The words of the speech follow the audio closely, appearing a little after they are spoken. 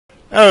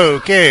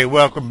Okay,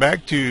 welcome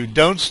back to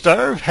Don't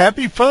Starve,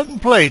 Happy Fun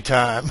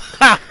Playtime.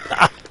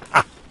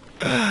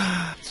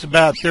 It's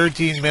about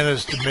 13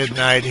 minutes to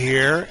midnight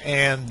here,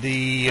 and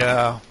the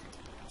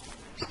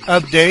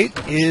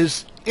update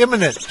is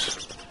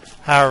imminent.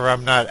 However,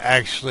 I'm not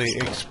actually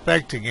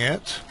expecting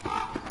it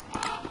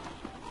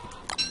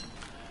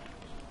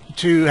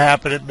to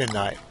happen at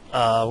midnight.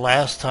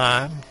 Last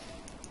time,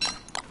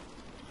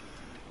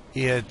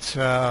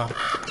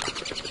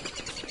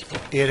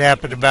 it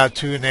happened about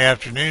 2 in the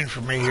afternoon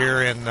for me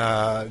here in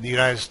the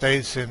United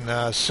States in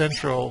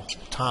Central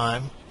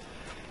Time,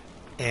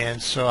 and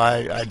so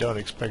I don't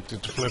expect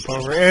it to flip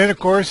over. And of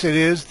course, it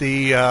is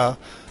the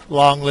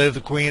Long Live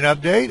the Queen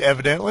update,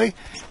 evidently,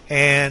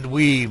 and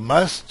we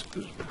must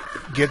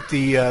get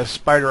the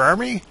Spider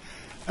Army,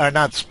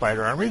 not the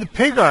Spider Army, the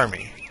Pig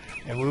Army,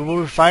 and we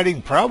will be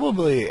fighting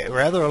probably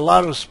rather a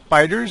lot of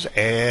spiders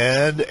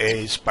and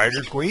a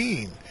Spider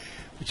Queen,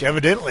 which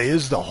evidently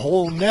is the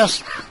whole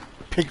nest.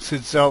 Picks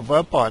itself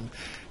up on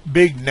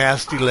big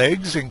nasty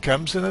legs and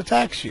comes and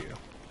attacks you.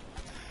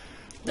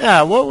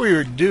 Now what we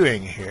were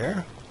doing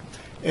here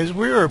is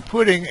we were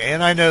putting,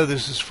 and I know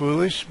this is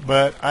foolish,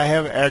 but I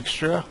have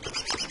extra,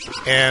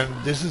 and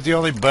this is the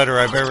only butter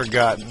I've ever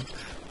gotten.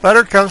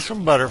 Butter comes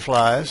from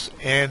butterflies,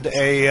 and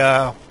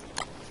a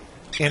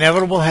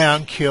inevitable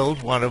hound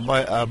killed one of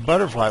my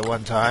butterfly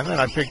one time, and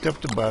I picked up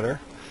the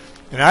butter.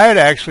 And I had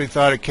actually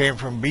thought it came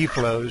from beef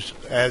loaves,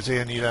 as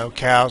in,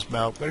 cow's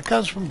milk, but it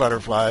comes from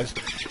butterflies,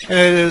 and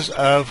it is,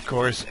 of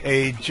course,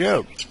 a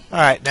joke. All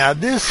right, now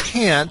this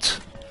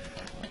hint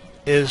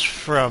is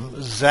from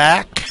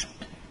Zach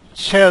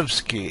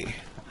Chevsky,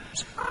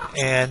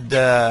 and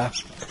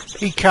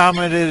he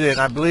commented,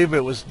 and I believe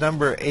it was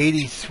number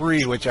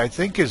 83, which I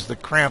think is the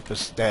Krampus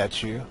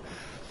statue,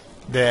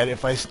 that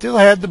if I still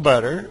had the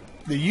butter,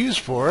 the use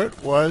for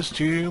it was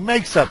to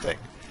make something.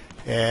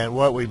 And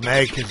what we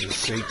make is a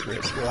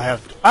secret. We'll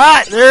have to...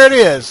 there it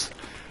is!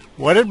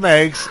 What it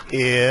makes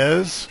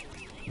is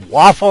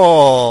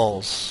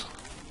waffles.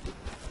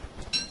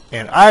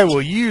 And I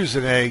will use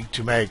an egg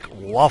to make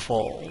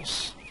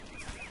waffles.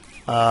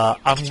 And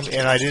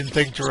I didn't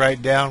think to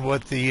write down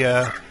what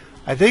the...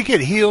 I think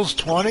it heals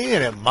 20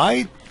 and it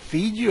might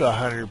feed you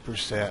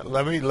 100%.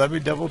 Let me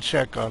double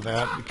check on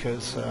that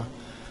because...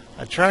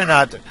 I try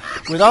not to.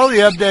 With all the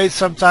updates,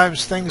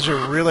 sometimes things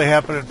are really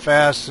happening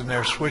fast and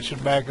they're switching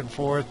back and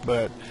forth,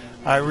 but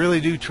I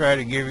really do try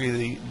to give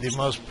you the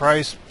most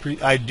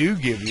I do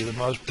give you the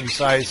most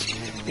precise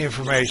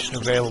information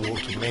available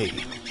to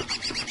me.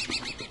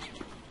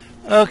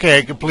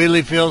 Okay,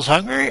 completely feels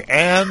hungry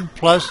and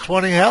plus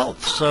 20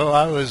 health, so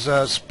I was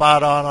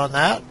spot on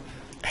that.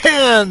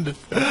 And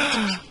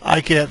I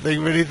can't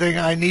think of anything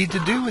I need to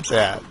do with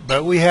that.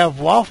 But we have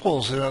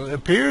waffles, and it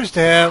appears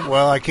to have,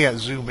 well, I can't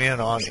zoom in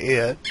on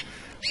it,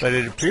 but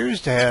it appears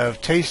to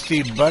have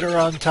tasty butter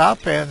on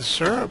top and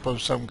syrup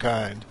of some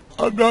kind.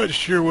 I'm not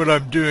sure what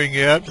I'm doing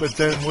yet, but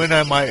then when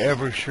am I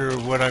ever sure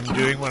of what I'm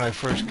doing when I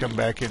first come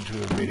back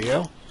into a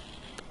video?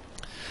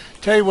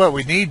 Tell you what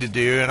we need to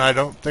do, and I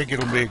don't think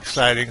it'll be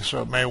exciting,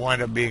 so it may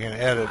wind up being an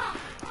edit.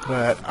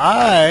 But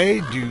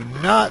I do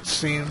not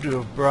seem to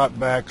have brought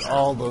back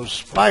all those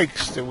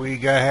spikes that we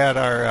had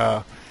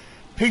our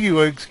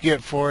piggywigs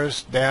get for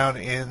us down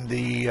in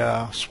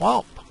the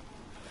swamp.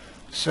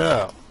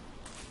 So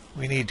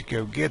we need to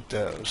go get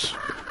those.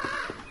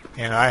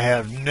 And I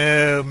have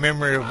no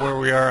memory of where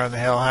we are on the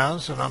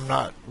hellhounds, and I'm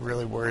not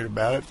really worried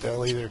about it.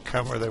 They'll either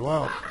come or they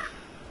won't.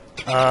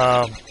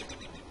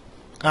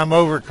 I'm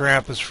over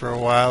Krampus for a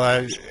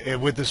while.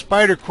 With the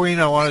Spider Queen,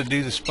 I want to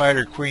do the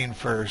Spider Queen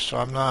first, so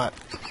I'm not,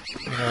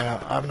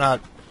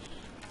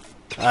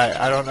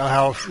 I don't know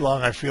how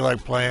long I feel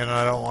like playing, and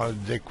I don't want to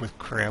dick with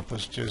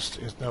Krampus,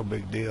 it's no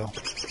big deal.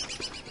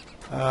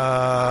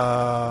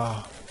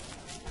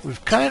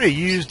 We've kind of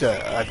used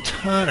a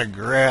ton of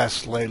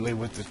grass lately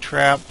with the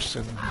traps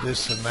and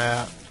this and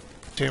that.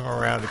 Came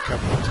around a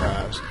couple of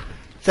times.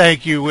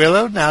 Thank you,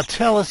 Willow. Now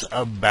tell us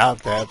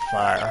about that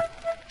fire.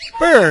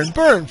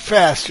 Burn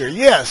faster.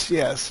 Yes.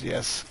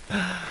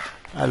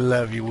 I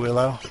love you,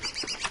 Willow.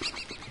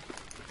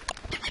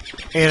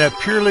 In a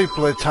purely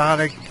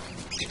platonic,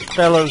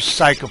 fellow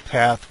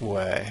psychopath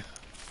way.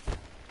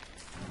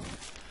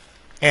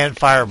 And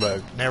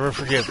Firebug. Never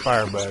forget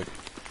Firebug.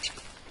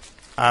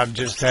 I'm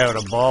just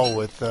having a ball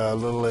with a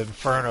little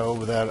Inferno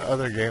with that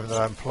other game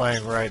that I'm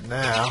playing right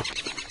now.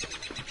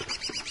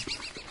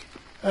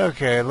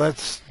 Okay,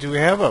 do we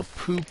have a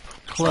poop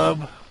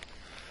club?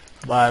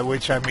 By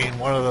which I mean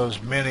one of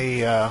those many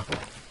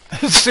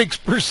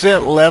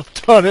 6%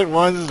 left on it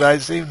ones that I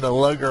seem to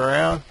lug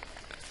around.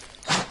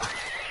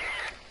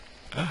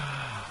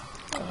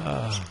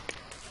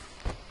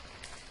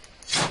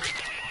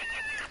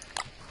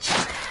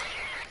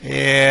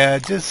 Yeah,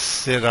 just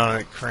sit on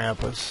it,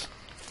 Krampus.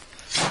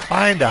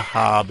 Find a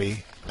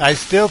hobby. I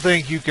still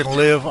think you can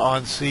live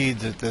on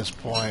seeds at this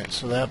point,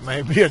 so that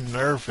may be a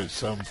nerf at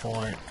some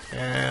point.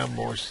 And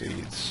more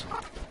seeds.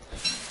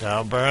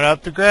 Don't burn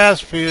up the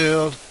grass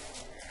field.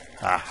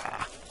 Ha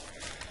ha.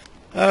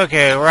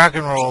 Okay, rock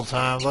and roll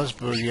time. Let's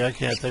boogie. I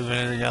can't think of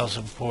anything else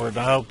important.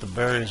 I hope the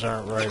berries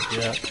aren't ripe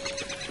yet.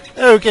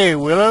 Okay,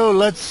 Willow,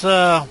 let's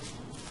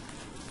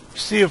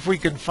see if we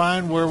can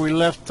find where we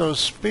left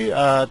those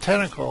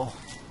tentacle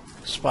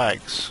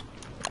spikes.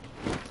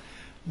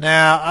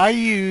 Now, I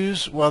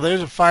use, well,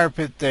 there's a fire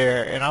pit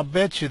there, and I'll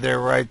bet you they're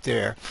right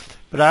there.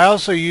 But I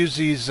also use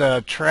these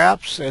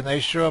traps, and they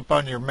show up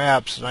on your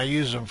maps, and I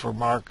use them for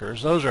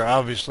markers. Those are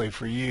obviously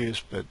for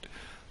use, but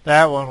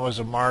that one was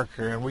a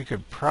marker, and we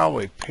could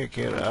probably pick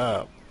it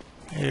up.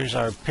 Here's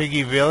our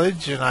piggy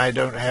village, and I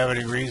don't have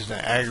any reason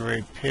to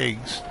aggravate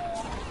pigs.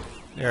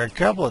 There are a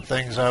couple of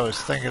things I was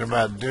thinking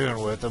about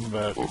doing with them,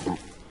 but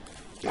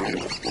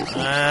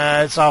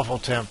it's awful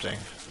tempting.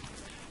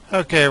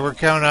 Okay, we're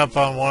coming up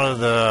on one of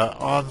the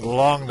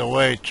along the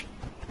way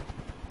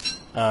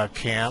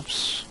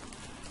camps.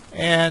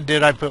 And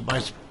did I put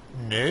my...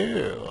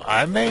 No,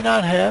 I may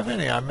not have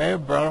any. I may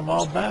have brought them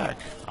all back.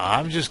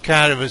 I'm just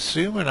kind of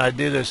assuming I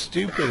did a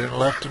stupid and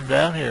left them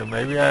down here.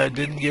 Maybe I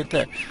didn't get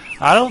that.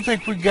 I don't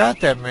think we got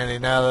that many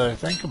now that I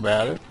think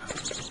about it.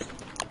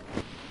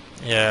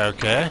 Yeah,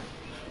 okay.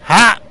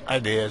 Ha! I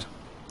did.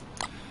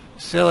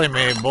 Silly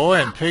me,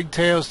 boy, and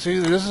pigtails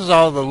too. This is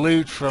all the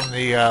loot from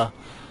the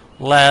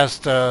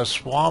last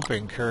swamp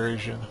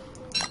incursion.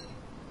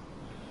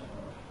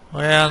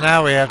 Well,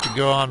 now we have to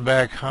go on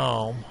back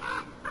home.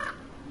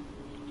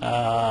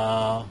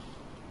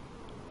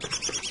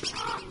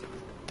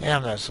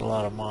 Damn, that's a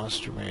lot of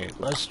monster meat.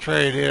 Let's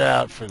trade it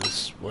out for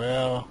this.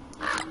 Well,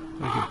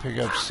 we can pick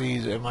up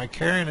seeds. Am I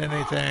carrying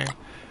anything?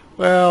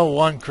 Well,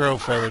 one crow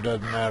feather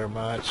doesn't matter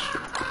much.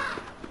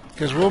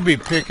 Because we'll be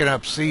picking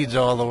up seeds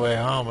all the way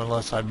home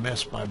unless I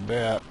miss my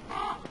bet.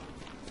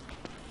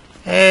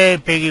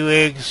 Hey, Piggy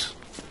Wigs.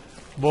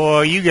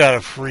 Boy, you got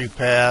a free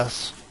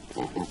pass.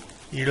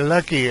 You're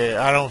lucky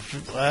I don't...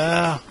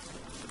 Well,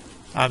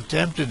 I'm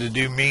tempted to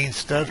do mean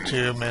stuff to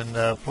him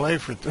and play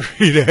for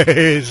 3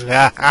 days. And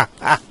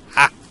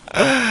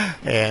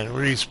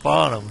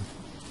respawn them.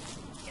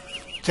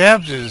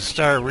 Tempted to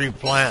start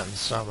replanting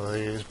some of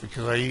these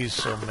because I use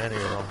so many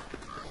of them.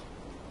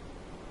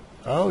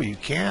 Oh, you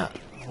can't.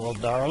 Well,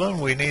 darling,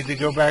 we need to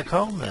go back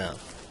home then.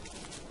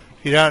 If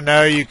you don't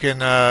know, you can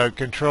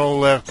control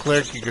left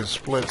click. You can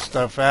split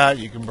stuff out.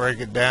 You can break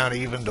it down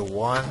even to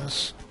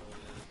ones.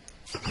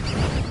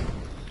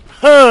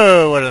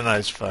 Oh, what a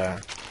nice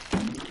fire.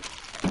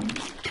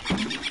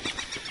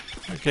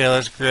 Okay,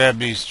 let's grab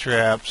these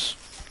traps.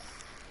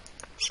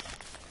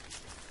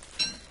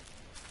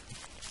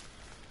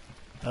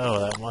 Oh,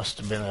 that must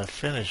have been a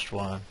finished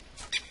one.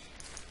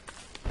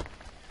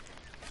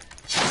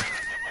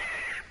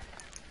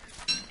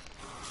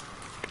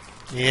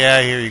 Yeah,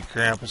 I hear you,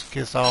 Krampus.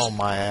 Kiss all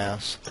my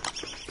ass.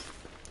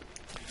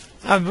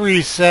 I'm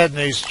resetting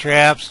these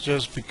traps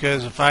just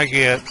because if I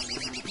get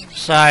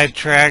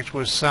sidetracked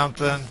with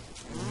something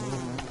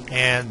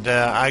and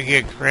I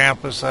get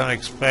Krampus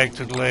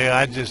unexpectedly,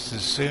 I just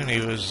as soon he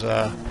was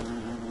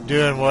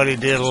doing what he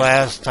did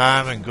last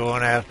time and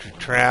going after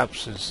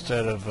traps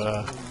instead of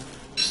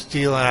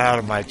stealing out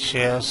of my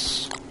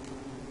chests.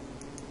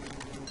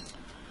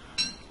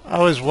 I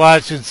was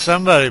watching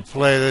somebody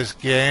play this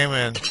game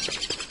and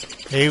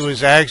he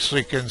was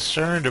actually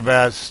concerned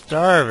about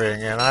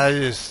starving, and I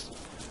just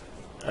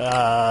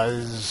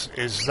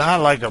it's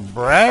not like a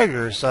brag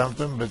or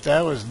something, but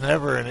that was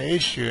never an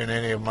issue in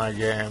any of my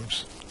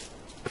games.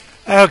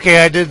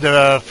 Okay, I did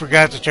the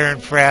forgot to turn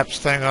fraps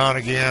thing on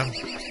again.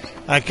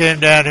 I came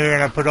down here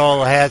and I put all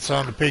the hats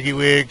on the Piggy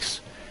Wigs,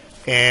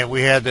 and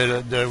we had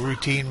the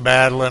routine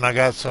battle, and I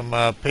got some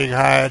pig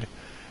hide,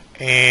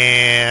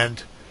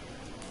 and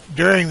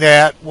during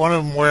that, one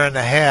of them wearing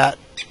the hat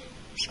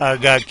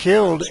got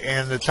killed,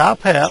 and the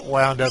top hat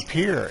wound up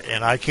here,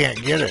 and I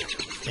can't get it,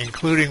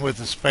 including with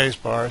the space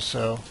bar.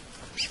 So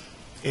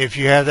if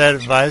you have that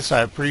advice,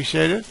 I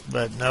appreciate it,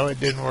 but no, it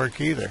didn't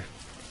work either.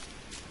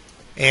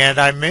 And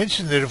I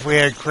mentioned that if we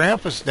had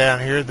Krampus down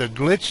here, the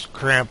glitched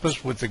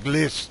Krampus with the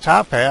glitched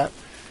top hat,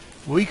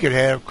 we could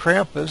have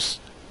Krampus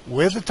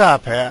with the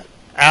top hat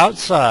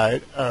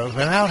outside of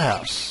an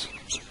outhouse.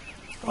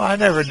 Well, I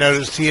never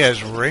noticed he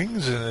has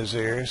rings in his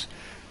ears.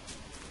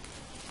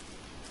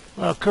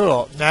 Well,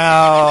 cool.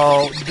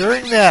 Now,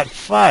 during that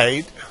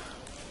fight,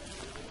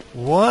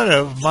 one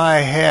of my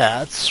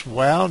hats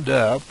wound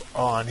up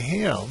on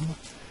him,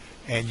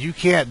 and you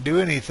can't do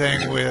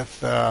anything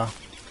with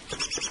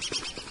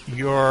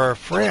your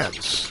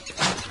friends.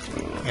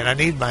 And I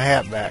need my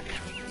hat back.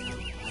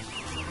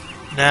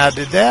 Now,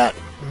 did that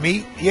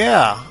meet?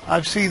 Yeah,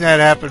 I've seen that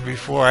happen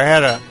before. I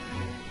had a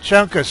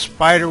chunk of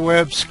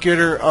spiderweb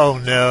skitter. Oh,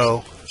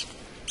 no.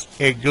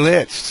 It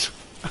glitched.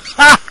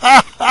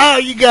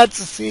 You got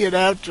to see it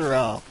after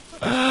all.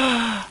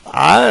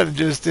 I'm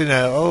just in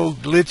an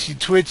old glitchy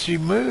twitchy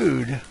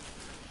mood.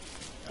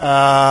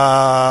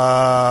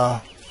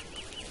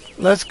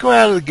 Let's go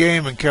out of the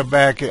game and come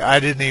back. I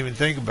didn't even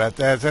think about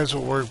that. That's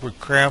what worked with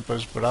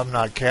Krampus, but I'm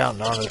not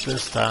counting on it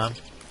this time.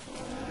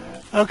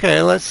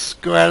 Okay, let's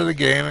go out of the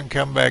game and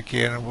come back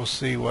in, and we'll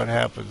see what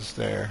happens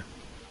there.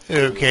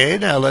 Okay,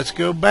 now let's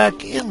go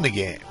back in the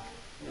game.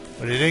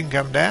 but it didn't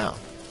come down.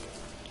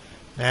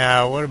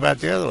 Now, what about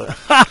the other one?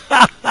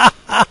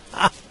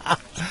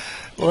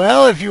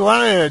 Well, if you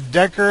want to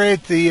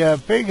decorate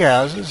the pig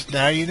houses,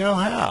 now you know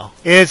how.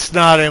 It's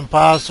not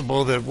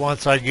impossible that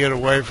once I get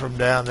away from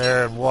down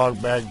there and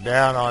walk back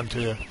down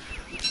onto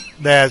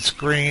that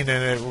screen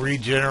and it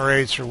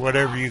regenerates, or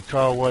whatever you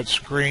call what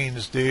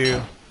screens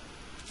do,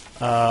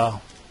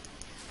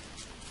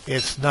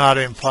 it's not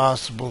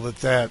impossible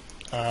that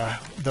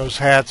those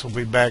hats will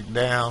be back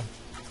down.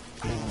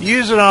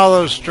 Using all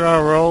those straw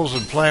rolls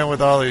and playing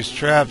with all these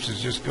traps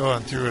is just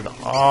going through an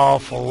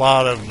awful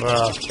lot of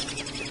a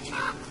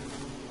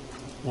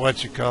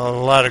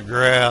lot of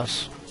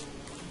grass.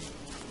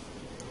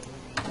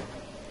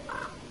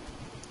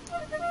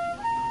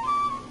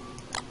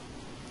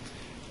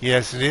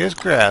 Yes, it is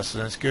grass,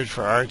 and it's good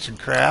for arts and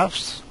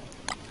crafts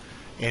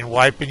and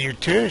wiping your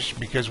tush,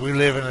 because we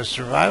live in a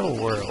survival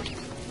world.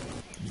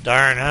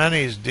 Darn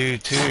honeys do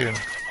too.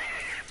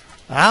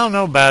 I don't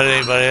know about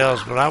anybody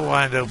else, but I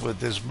wind up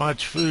with as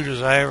much food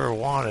as I ever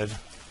wanted.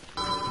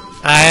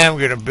 I am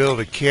going to build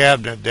a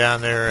cabinet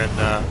down there,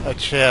 and a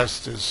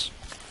chest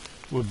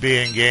would be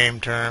in game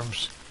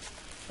terms.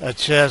 A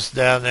chest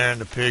down there in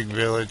the pig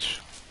village.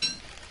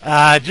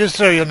 Just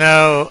so you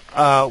know,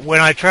 when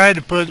I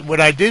did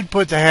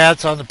put the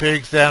hats on the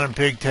pigs down in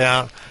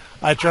Pigtown,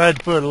 I tried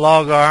to put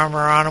log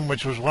armor on them,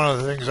 which was one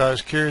of the things I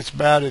was curious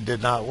about. It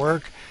did not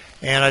work.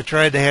 And I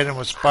tried to hand them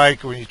a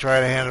spike. When you try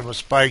to hand them a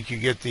spike, you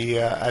get the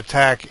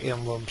attack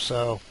emblem,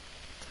 so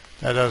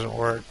that doesn't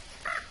work.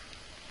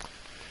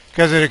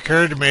 Because it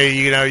occurred to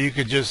me, you know, you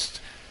could just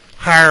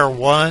hire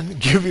one,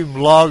 give him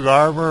log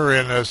armor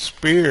and a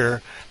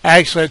spear.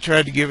 Actually, I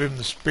tried to give him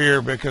the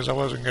spear because I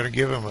wasn't going to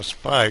give him a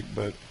spike,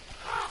 but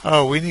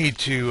we need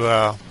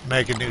to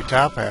make a new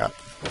top hat.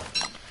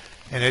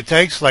 And it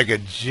takes like a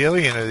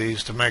jillion of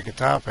these to make a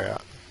top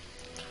hat.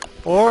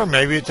 Or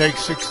maybe it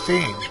takes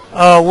 16.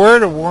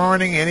 Word of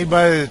warning,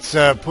 anybody that's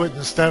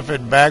putting stuff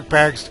in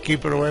backpacks to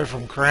keep it away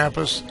from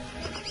Krampus,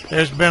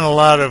 there's been a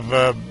lot of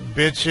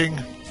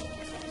bitching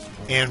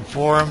in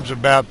forums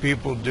about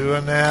people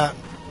doing that.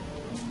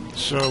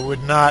 So it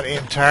would not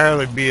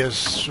entirely be a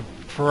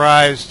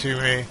surprise to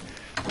me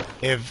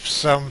if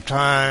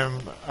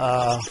sometime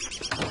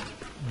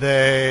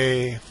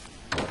they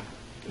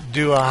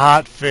do a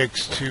hot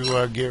fix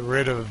to get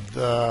rid of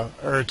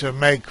or to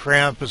make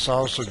Krampus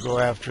also go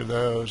after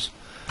those.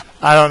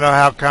 I don't know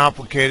how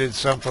complicated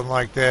something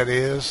like that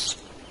is.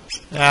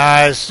 Now,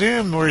 I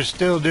assume we're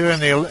still doing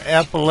the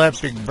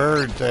epileptic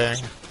bird thing.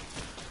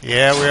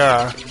 Yeah, we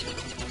are.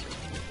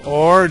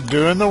 Or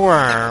doing the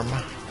worm.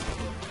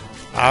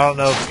 I don't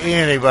know if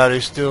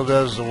anybody still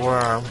does the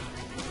worm.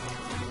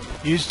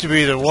 Used to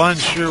be the one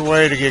sure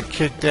way to get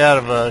kicked out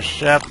of a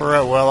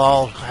chaperone. Well,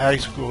 all high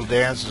school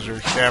dances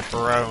are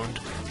chaperoned.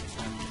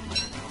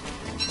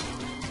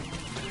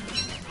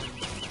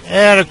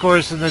 And of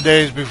course, in the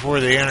days before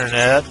the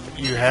internet,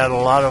 you had a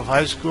lot of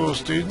high school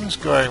students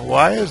going,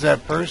 "Why is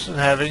that person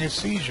having a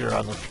seizure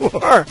on the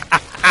floor?"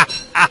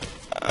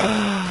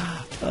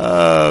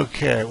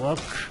 Okay, well,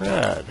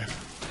 crud.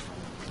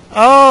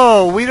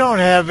 Oh, we don't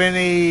have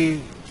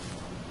any.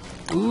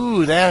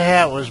 Ooh, that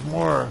hat was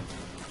more.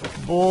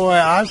 Boy,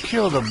 I've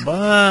killed a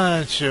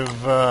bunch of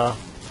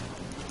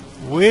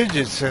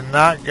widgets and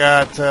not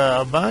got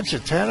a bunch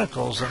of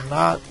tentacles and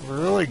not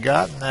really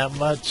gotten that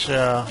much,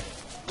 what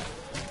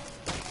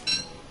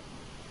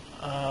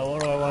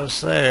do I want to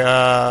say?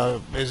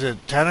 Is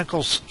it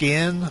tentacle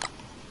skin?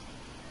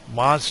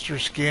 Monster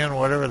skin?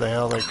 Whatever the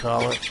hell they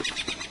call it.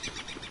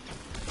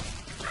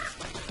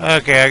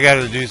 Okay, I got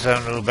to do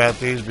something about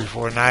these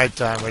before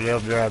nighttime or they'll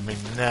drive me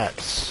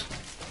nuts.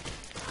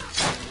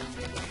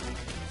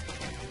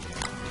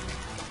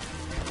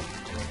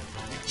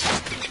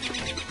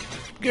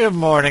 Good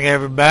morning,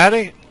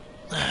 everybody.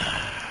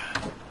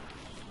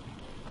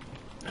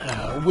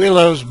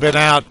 Willow's been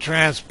out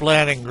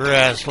transplanting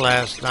grass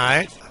last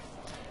night.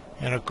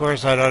 And of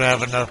course I don't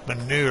have enough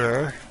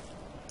manure.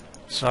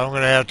 So I'm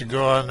going to have to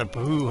go on the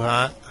poo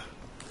hunt.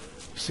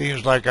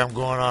 Seems like I'm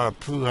going on a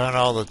poo hunt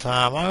all the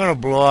time. I'm going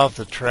to blow off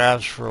the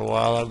traps for a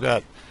while. I've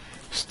got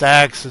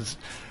stacks.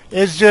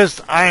 It's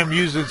just I am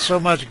using so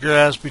much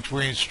grass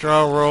between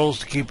straw rolls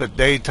to keep it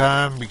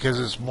daytime because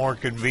it's more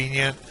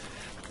convenient.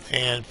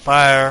 And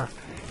fire.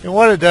 And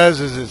what it does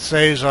is it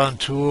saves on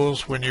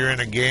tools when you're in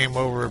a game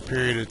over a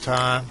period of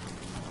time.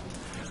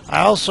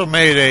 I also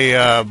made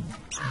a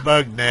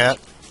bug net,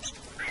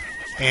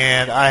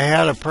 and I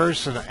had a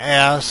person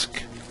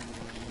ask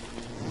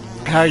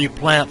how you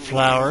plant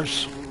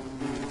flowers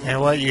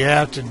and what you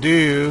have to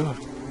do,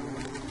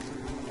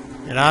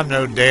 and I'm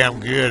no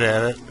damn good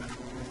at it.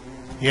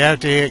 You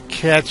have to hit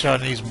catch on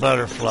these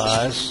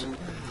butterflies.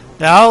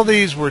 Now all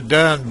these were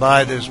done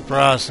by this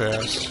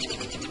process.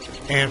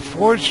 And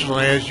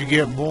fortunately, as you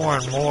get more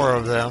and more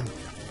of them,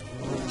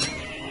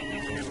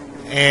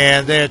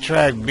 and they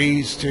attract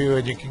bees too,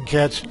 and you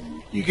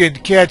can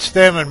catch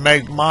them and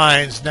make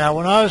mines. Now,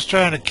 when I was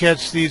trying to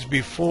catch these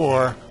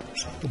before,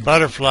 the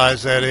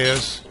butterflies that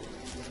is,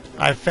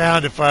 I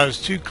found if I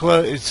was too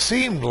close, it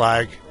seemed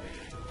like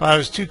if I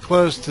was too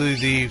close to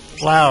the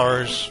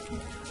flowers,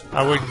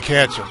 I wouldn't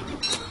catch them.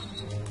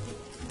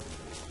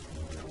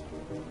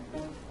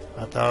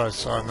 I thought I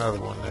saw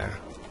another one there.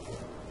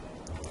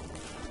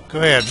 Go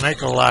ahead,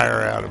 make a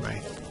liar out of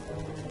me.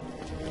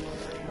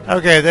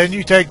 Okay, then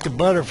you take the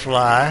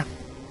butterfly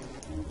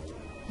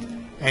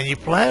and you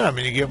plant them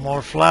and you get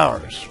more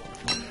flowers.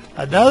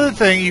 Another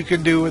thing you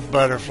can do with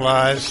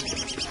butterflies,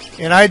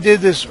 and I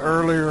did this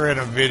earlier in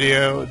a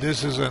video,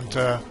 this isn't,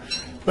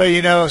 but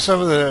you know,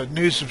 some of the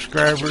new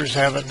subscribers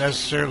haven't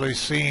necessarily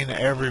seen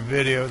every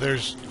video.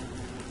 There's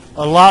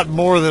a lot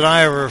more than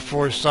I ever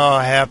foresaw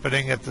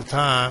happening at the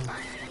time.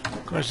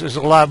 Of course, there's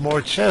a lot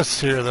more chests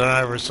here than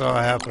I ever saw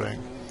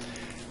happening.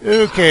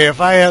 Okay,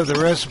 if I have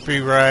the recipe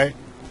right,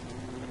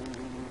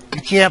 you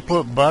can't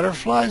put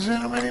butterflies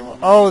in them anymore?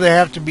 Oh, they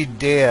have to be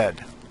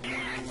dead.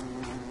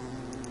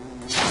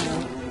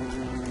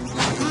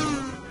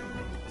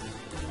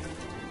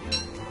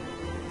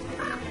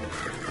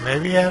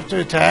 Maybe you have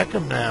to attack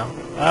them now.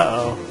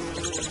 Uh-oh.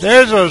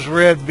 There's those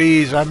red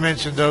bees. I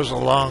mentioned those a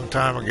long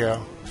time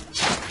ago.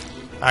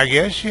 I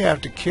guess you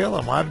have to kill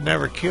them. I've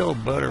never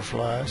killed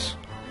butterflies.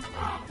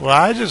 Well,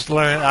 I just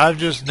learned. I've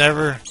just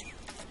never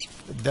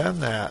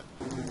done that.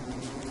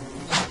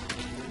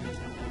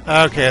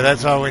 Okay,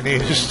 that's all we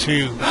need is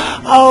two.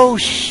 Oh,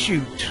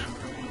 shoot.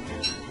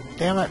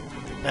 Damn it.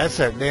 That's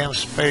that damn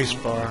space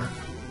bar.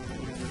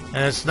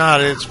 And it's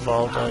not its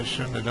fault. I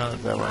shouldn't have done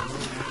it that way.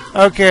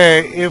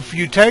 Okay, if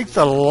you take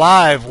the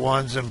live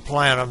ones and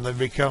plant them, they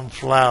become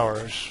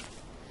flowers.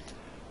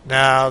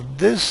 Now,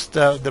 this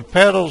the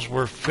petals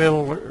were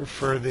filled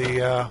for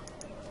the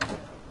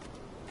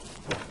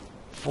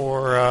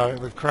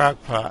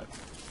crock pot.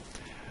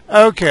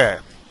 Okay.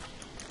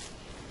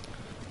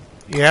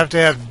 You have to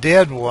have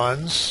dead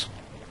ones,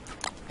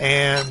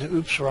 and,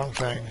 oops, wrong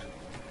thing.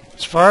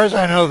 As far as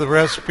I know, the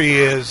recipe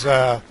is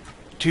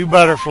 2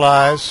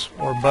 butterflies,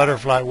 or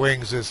butterfly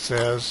wings it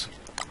says,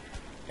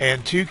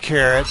 and 2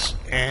 carrots,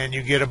 and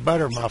you get a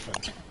butter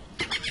muffin.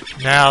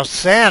 Now,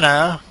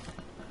 Santa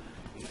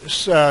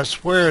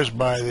swears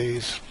by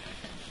these.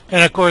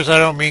 And, of course, I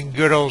don't mean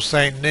good old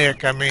St.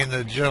 Nick. I mean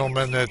the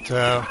gentleman that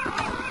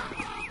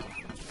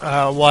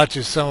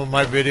watches some of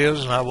my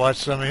videos, and I watch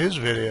some of his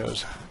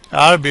videos.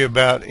 Ought to be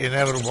about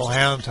inevitable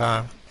hound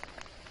time.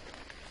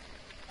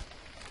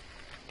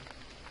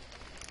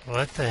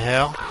 What the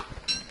hell?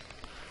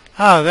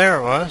 Oh, there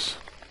it was.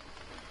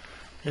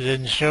 It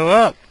didn't show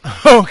up.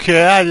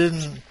 Okay, I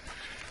didn't.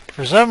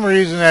 For some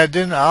reason, that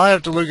didn't. I'll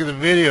have to look at the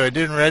video. It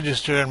didn't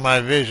register in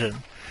my vision.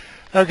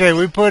 Okay,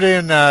 we put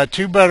in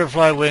 2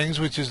 butterfly wings,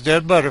 which is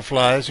dead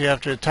butterflies. You have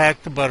to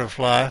attack the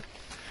butterfly.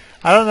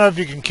 I don't know if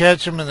you can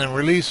catch them and then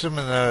release them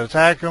and then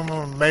attack them.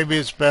 Or maybe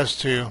it's best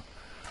to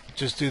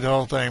just do the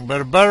whole thing.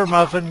 But a butter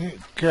muffin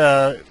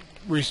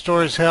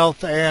restores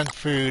health and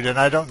food, and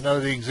I don't know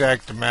the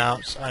exact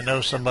amounts. I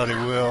know somebody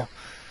will.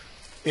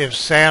 If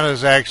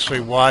Santa's actually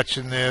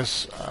watching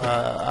this,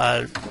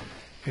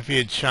 if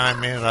he'd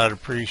chime in, I'd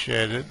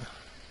appreciate it.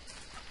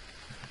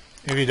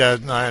 If he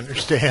doesn't, I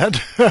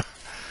understand.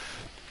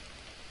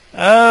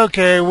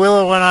 Okay,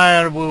 Willow and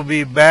I will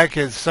be back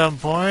at some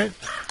point.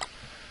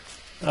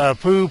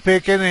 Poo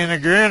picking and a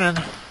grinning.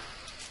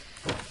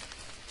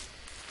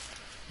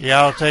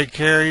 Y'all take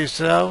care of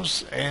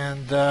yourselves,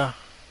 and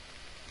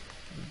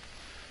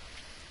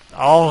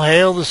all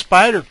hail the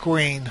Spider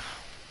Queen.